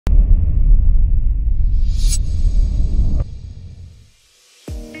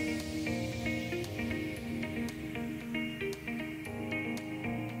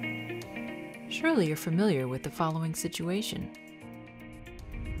Surely you're familiar with the following situation.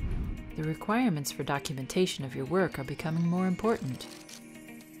 The requirements for documentation of your work are becoming more important,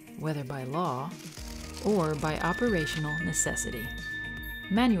 whether by law or by operational necessity.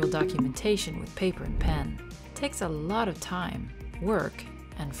 Manual documentation with paper and pen takes a lot of time, work,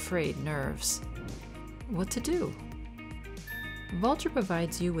 and frayed nerves. What to do? Valtra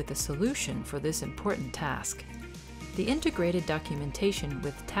provides you with a solution for this important task: the integrated documentation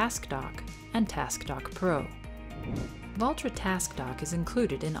with TaskDoc and TaskDoc Pro. Valtra TaskDoc is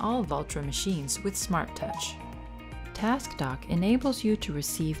included in all Valtra machines with SmartTouch. TaskDoc enables you to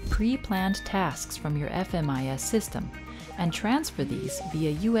receive pre-planned tasks from your FMIS system and transfer these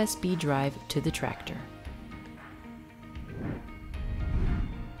via USB drive to the tractor.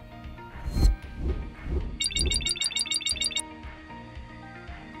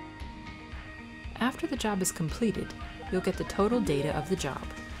 After the job is completed, you'll get the total data of the job,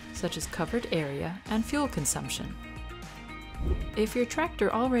 such as covered area and fuel consumption. If your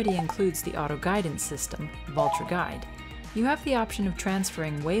tractor already includes the auto guidance system, ValtraGuide, you have the option of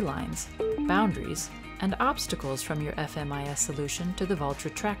transferring waylines, boundaries, and obstacles from your FMIS solution to the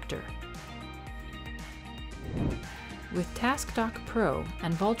Valtra tractor. With TaskDoc Pro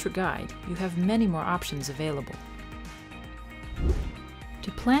and ValtraGuide, you have many more options available.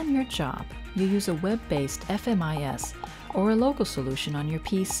 To plan your job, you use a web-based FMIS or a local solution on your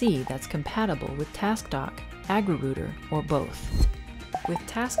PC that's compatible with TaskDoc, AgriRouter, or both. With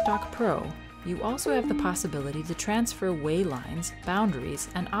TaskDoc Pro, you also have the possibility to transfer waylines, boundaries,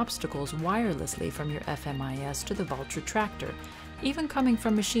 and obstacles wirelessly from your FMIS to the Valtra tractor, even coming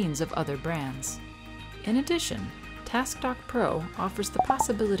from machines of other brands. In addition, TaskDoc Pro offers the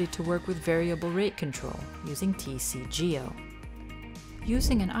possibility to work with variable rate control using TCGeo.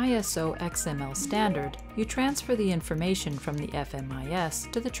 Using an ISO XML standard, you transfer the information from the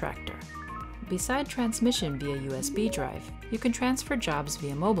FMIS to the tractor. Beside transmission via USB drive, you can transfer jobs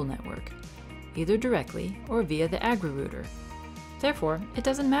via mobile network, either directly or via the AgriRouter. Therefore, it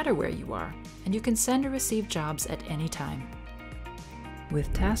doesn't matter where you are, and you can send or receive jobs at any time.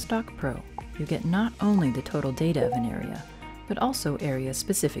 With TaskDoc Pro, you get not only the total data of an area, but also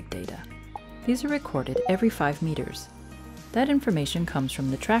area-specific data. These are recorded every 5 meters. That information comes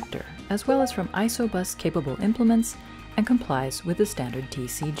from the tractor, as well as from ISO-bus-capable implements, and complies with the standard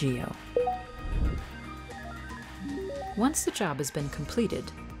TCGeo. Once the job has been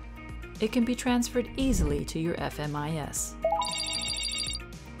completed, it can be transferred easily to your FMIS.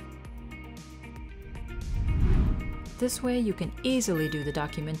 This way you can easily do the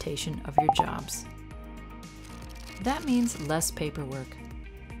documentation of your jobs. That means less paperwork,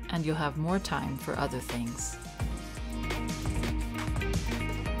 and you'll have more time for other things.